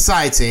secret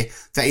society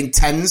that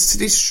intends to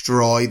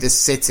destroy the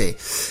city.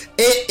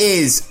 It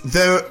is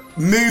the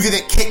movie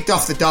that kicked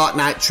off the Dark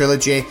Knight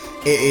trilogy.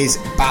 It is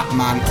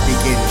Batman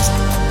Begins.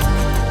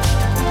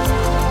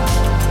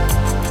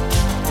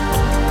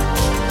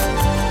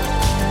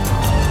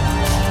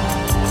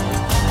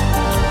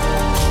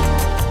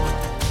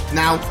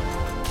 Now,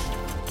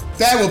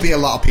 there will be a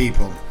lot of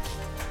people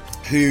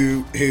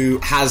who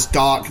has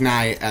Dark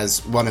Knight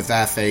as one of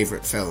their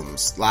favourite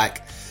films.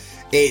 Like,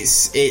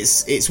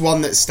 it's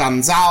one that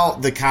stands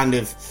out. The kind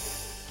of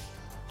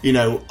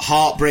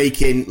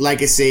heartbreaking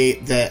legacy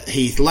that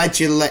Heath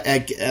Ledger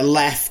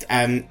left,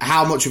 and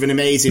how much of an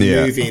amazing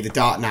movie The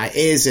Dark Knight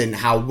is, and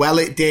how well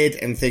it did,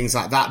 and things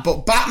like that.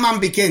 But Batman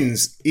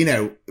Begins,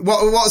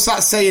 what's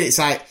that saying? It's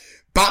like,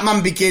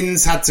 Batman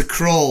Begins had to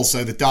crawl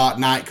so The Dark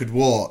Knight could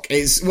walk.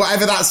 It's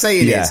whatever that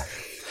saying is.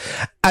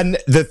 And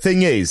the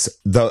thing is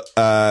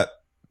that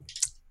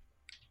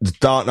The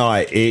Dark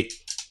Knight,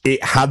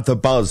 it had the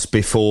buzz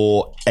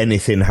before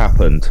anything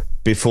happened.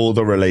 Before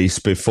the release,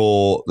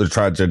 before the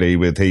tragedy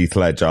with Heath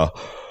Ledger,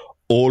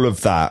 all of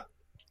that,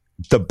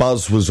 the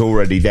buzz was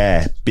already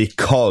there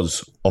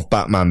because of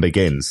Batman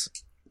Begins.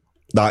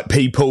 Like,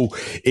 people,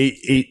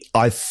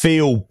 I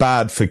feel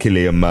bad for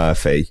Cillian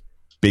Murphy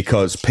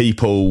because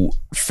people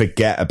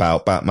forget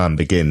about Batman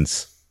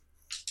Begins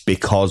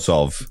because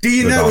of. Do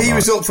you know he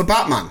was up for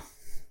Batman?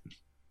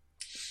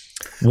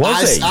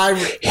 Was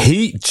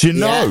he? Do you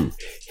know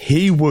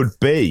he would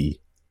be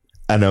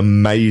an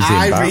amazing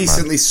Batman.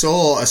 Recently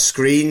saw a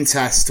screen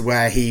test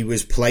where he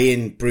was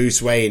playing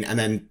Bruce Wayne, and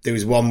then there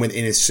was one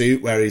in a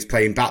suit where he was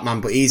playing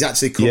Batman, but he's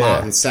actually come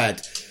out and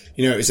said,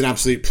 it was an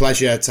absolute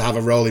pleasure to have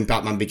a role in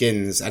Batman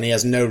Begins, and he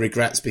has no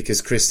regrets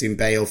because Christian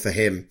Bale for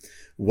him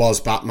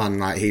was Batman.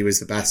 Like, he was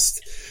the best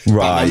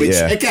Batman,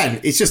 which again,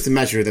 it's just a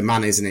measure of the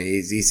man, isn't it?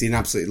 He's an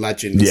absolute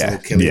legend.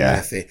 Cillian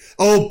Murphy.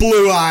 Oh,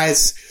 blue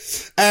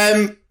eyes.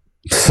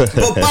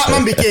 But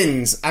Batman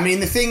Begins, I mean,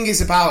 the thing is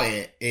about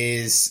it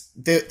is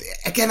that,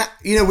 again,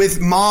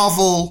 with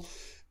Marvel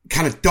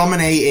kind of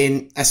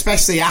dominating,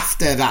 especially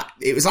after that,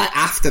 it was like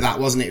after that,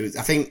 wasn't it?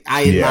 I think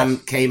Iron Man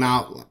came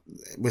out,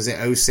 was it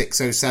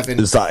 06, 07?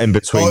 Is that in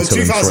between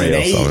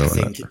 2008, I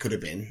think it could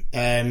have been.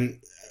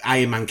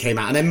 Iron Man came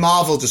out, and then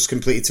Marvel just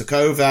completely took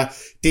over.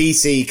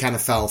 DC kind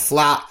of fell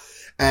flat.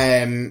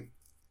 And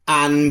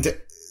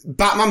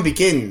Batman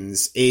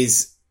Begins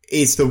is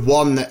the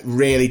one that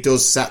really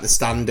does set the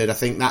standard. I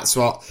think that's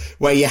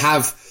where you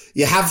have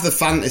the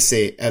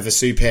fantasy of a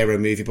superhero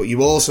movie, but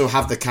you also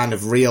have the kind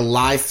of real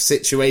life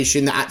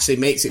situation that actually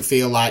makes it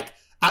feel like,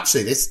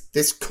 actually,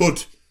 this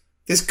could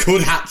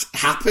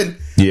happen.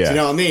 Do you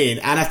know what I mean?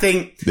 And I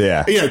think,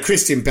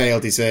 Christian Bale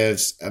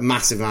deserves a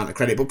massive amount of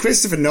credit, but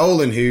Christopher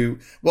Nolan, who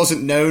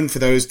wasn't known for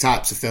those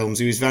types of films,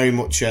 he was very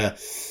much a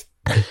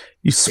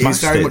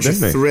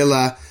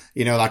thriller,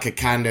 like a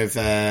kind of,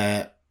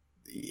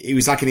 he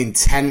was like an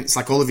intense,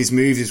 like all of his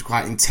movies were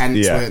quite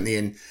intense, weren't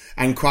they?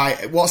 And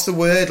quite, what's the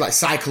word? Like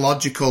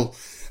psychological.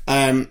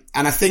 And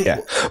I think,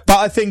 but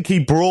I think he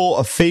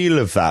brought a feel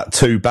of that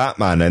to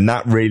Batman, and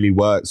that really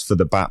works for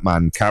the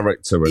Batman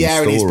character and story.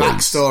 And his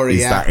backstory,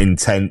 is that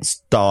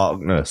intense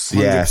darkness,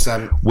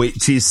 100%.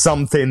 Which is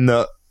something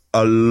that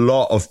a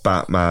lot of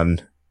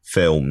Batman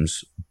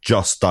films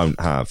just don't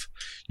have.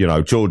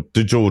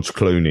 The George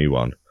Clooney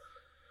one.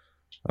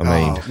 At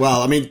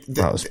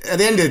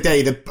the end of the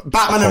day, the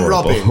Batman and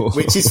Robin,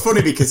 which is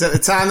funny because at the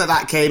time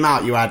that came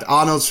out, you had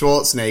Arnold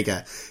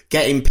Schwarzenegger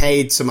getting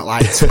paid something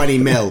like 20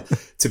 mil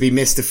to be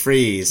Mr.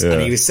 Freeze.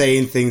 And he was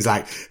saying things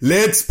like,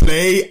 let's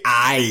play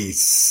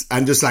ice.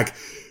 And just like,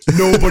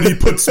 nobody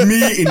puts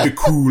me in the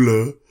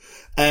cooler.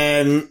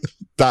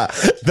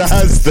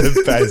 That's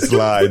the best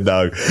line,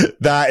 though.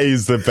 That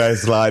is the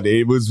best line.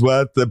 It was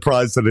worth the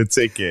price of the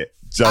ticket.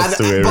 Just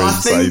to hear him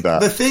say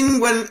that. The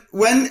thing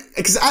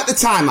because at the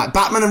time, like,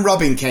 Batman and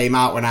Robin came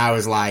out when I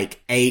was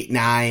like 8,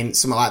 9,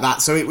 something like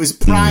that. So it was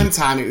prime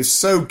time. It was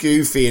so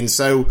goofy and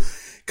so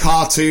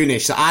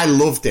cartoonish that I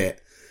loved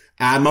it.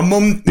 And my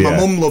mum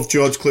loved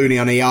George Clooney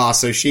on ER.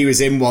 So she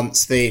was in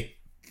once they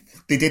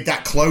did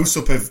that close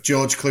up of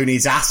George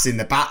Clooney's ass in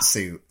the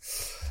batsuit.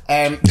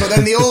 But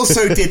then they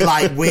also did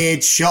like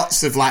weird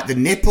shots of like the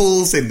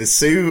nipples in the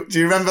suit. Do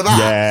you remember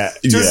that?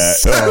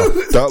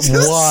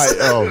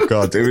 Oh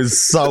God, it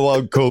was so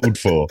uncalled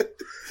for.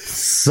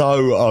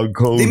 So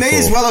uncalled for. They may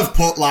as well have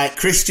put like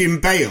Christian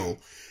Bale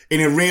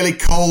in a really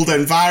cold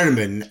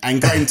environment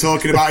and got him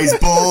talking about his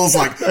balls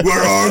like, where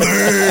are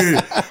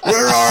they?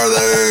 Where are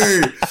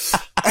they?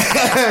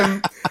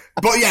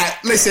 But yeah,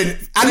 listen,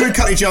 Adam and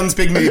Cotty John's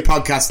Big Movie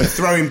Podcast, they're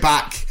throwing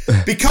back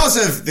because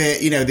of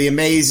the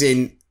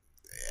amazing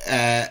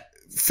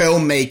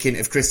filmmaking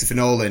of Christopher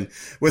Nolan.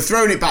 We're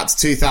throwing it back to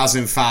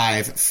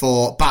 2005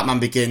 for Batman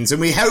Begins, and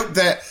we hope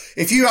that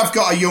if you have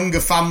got a younger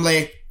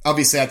family,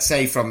 obviously I'd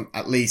say from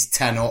at least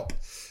 10 up,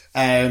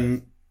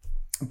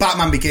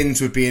 Batman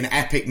Begins would be an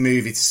epic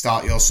movie to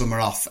start your summer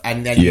off,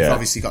 and then you've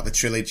obviously got the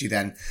trilogy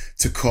then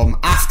to come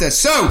after.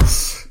 So,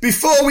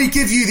 before we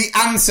give you the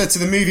answer to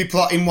the movie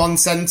plot in one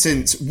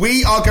sentence,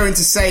 we are going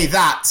to say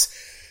that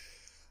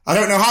I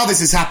don't know how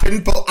this has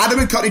happened, but Adam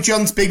and Cotty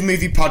John's Big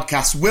Movie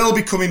Podcast will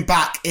be coming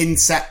back in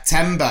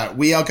September.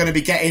 We are going to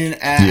be getting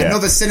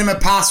another cinema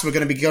pass. We're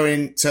going to be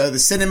going to the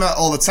cinema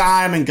all the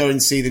time and going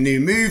to see the new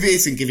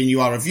movies and giving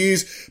you our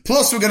reviews.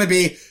 Plus, we're going to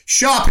be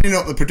sharpening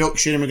up the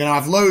production, and we're going to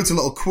have loads of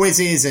little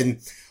quizzes and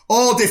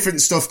all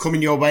different stuff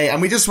coming your way.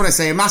 And we just want to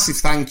say a massive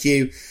thank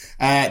you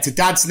to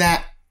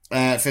Dadsnet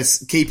for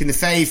keeping the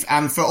faith,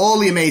 and for all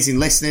the amazing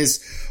listeners.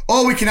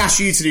 All we can ask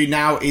you to do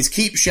now is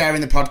keep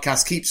sharing the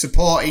podcast, keep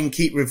supporting,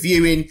 keep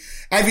reviewing,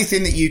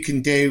 everything that you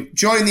can do.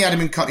 Join the Adam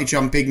and Courtney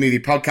John Big Movie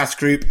Podcast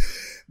group.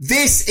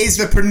 This is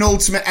the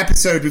penultimate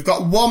episode. We've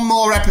got one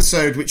more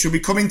episode, which will be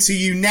coming to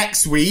you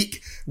next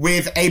week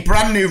with a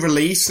brand new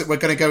release that we're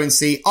going to go and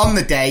see on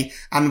the day,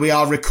 and we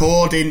are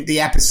recording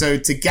the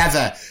episode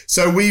together.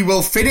 So we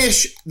will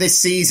finish this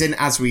season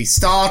as we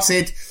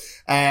started.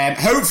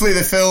 Hopefully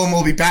the film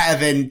will be better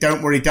than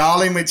Don't Worry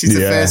Darling, which is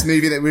the first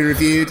movie that we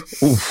reviewed.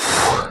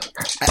 Oof,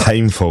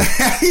 painful.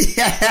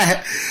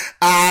 Yeah.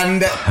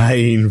 And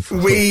painful.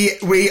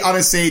 We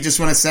honestly just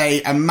want to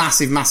say a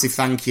massive, massive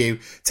thank you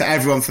to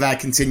everyone for their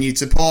continued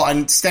support,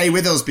 and stay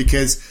with us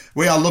because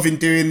we are loving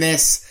doing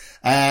this.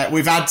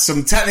 We've had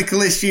some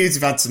technical issues,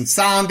 we've had some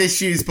sound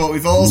issues, but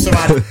we've also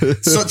had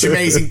such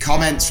amazing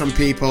comments from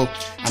people,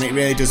 and it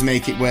really does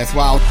make it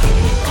worthwhile.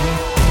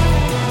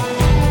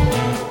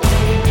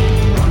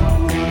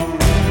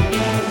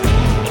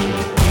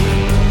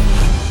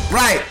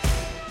 Right,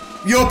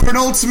 your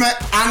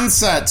penultimate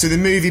answer to the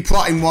movie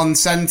plot in one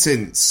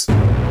sentence.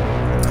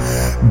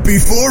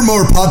 Before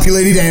more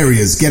populated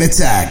areas get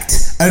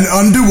attacked, an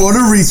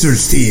underwater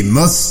research team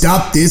must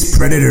stop this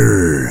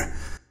predator.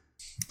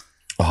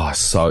 Oh,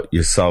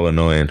 you're so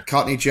annoying.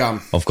 Courtney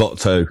John. I've got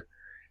two.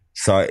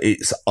 So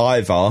it's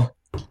either...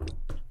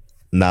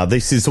 Now,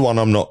 this is the one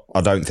I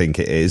don't think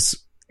it is.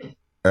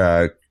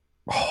 So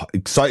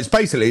it's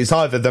basically, it's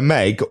either The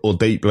Meg or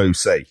Deep Blue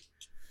Sea.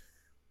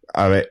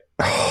 I mean...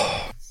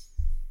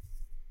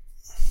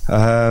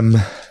 I'm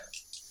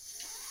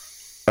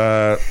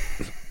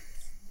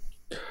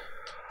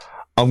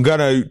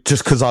gonna,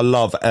 just because I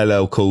love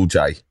LL Cool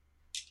J,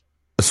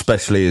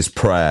 especially his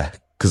prayer,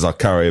 because I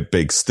carry a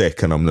big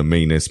stick and I'm the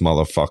meanest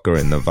motherfucker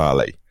in the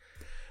valley.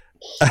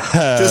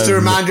 Just a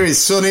reminder,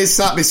 his son is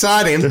sat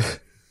beside him.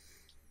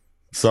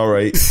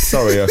 Sorry,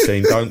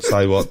 Oisin, don't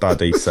say what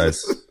Daddy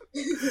says.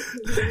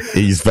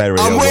 He's very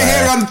aware. And we're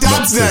here on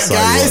Dad's Net,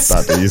 guys.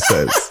 What Daddy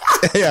says.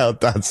 Yeah,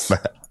 that's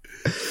fair.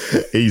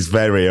 He's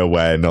very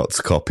aware not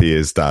to copy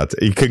his dad.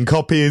 He can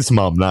copy his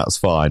mum, that's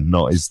fine,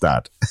 not his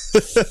dad.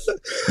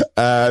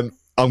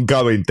 I'm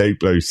going Deep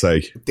Blue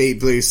Sea.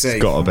 Deep Blue Sea.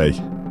 It's gotta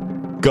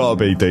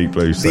be Deep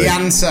Blue Sea. The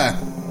answer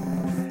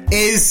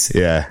is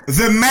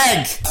The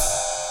Meg.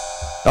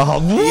 Oh,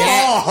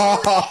 yeah.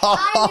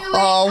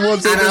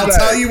 And I'll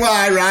tell you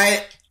why,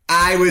 right?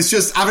 I was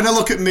just having a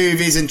look at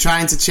movies and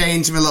trying to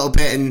change them a little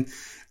bit, and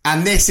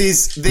this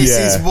is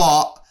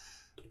what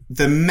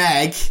The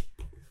Meg...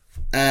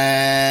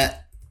 the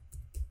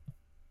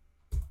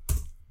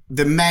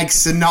Meg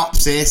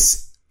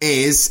synopsis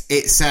is,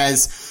 it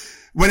says,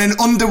 when an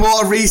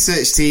underwater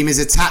research team is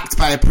attacked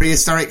by a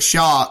prehistoric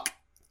shark,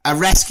 a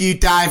rescue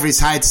diver is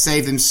hired to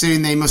save them.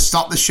 Soon they must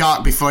stop the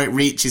shark before it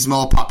reaches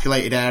more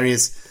populated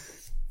areas.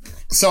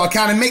 So I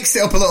kind of mixed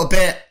it up a little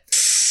bit.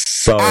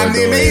 And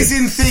the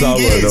amazing thing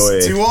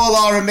is, to all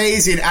our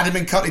amazing Adam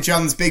and Courtney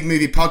John's Big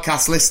Movie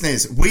Podcast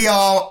listeners, we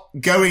are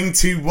going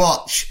to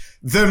watch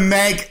The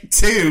Meg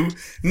 2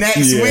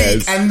 next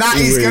week, and that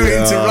is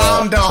going to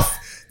round off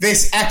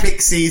this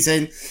epic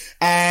season.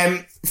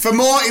 For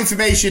more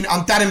information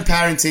on dad and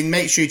parenting,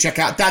 make sure you check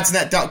out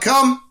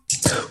dadsnet.com.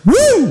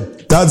 Woo!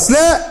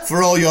 Dadsnet!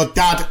 For all your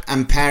dad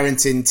and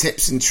parenting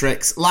tips and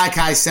tricks. Like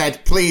I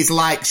said, please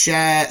like,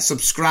 share,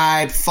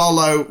 subscribe,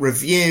 follow,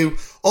 review,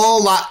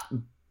 all that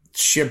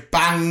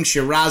shebang,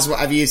 shiraz,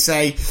 whatever you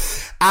say.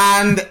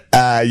 And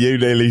you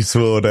nearly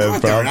swore there,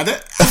 bro. I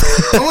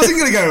wasn't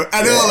going to go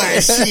and all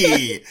that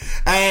shit.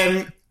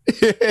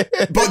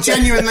 But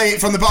genuinely,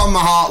 from the bottom of my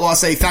heart, what I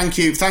say, thank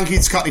you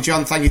to Courtney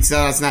John, thank you to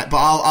Dadsnet. But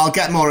I'll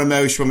get more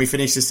emotion when we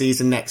finish the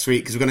season next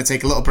week, because we're going to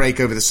take a little break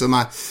over the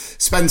summer,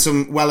 spend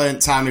some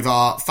well-earned time with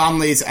our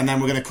families, and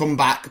then we're going to come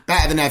back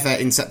better than ever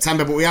in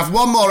September. But we have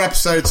one more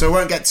episode, so I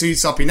won't get too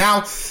soppy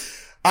now.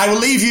 I will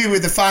leave you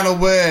with the final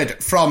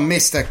word from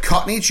Mr.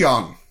 Courtney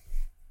John.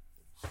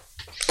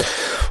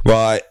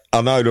 Right,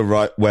 I know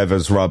the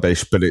weather's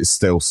rubbish, but it's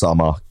still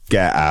summer.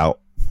 Get out.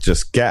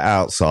 Just get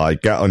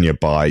outside, get on your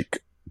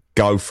bike,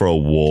 go for a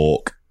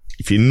walk.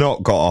 If you've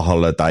not got a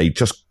holiday,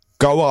 just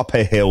go up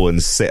a hill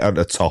and sit at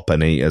the top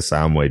and eat a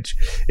sandwich.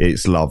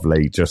 It's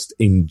lovely. Just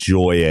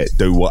enjoy it.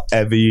 Do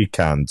whatever you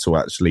can to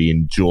actually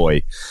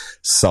enjoy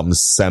some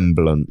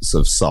semblance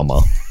of summer.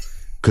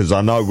 Because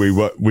I know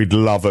we'd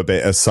love a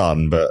bit of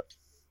sun, but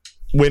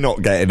we're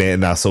not getting it,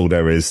 and that's all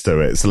there is to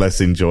it. So let's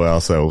enjoy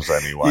ourselves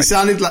anyway. You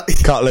sounded like...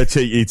 Couple of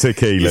cheeky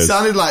tequilas. You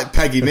sounded like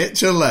Peggy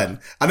Mitchell then.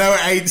 I know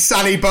it ain't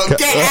sunny, but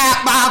get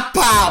out my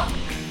pub!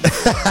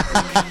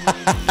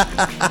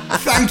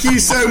 Thank you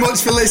so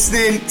much for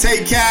listening.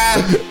 Take care.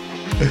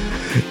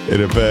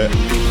 In a bit.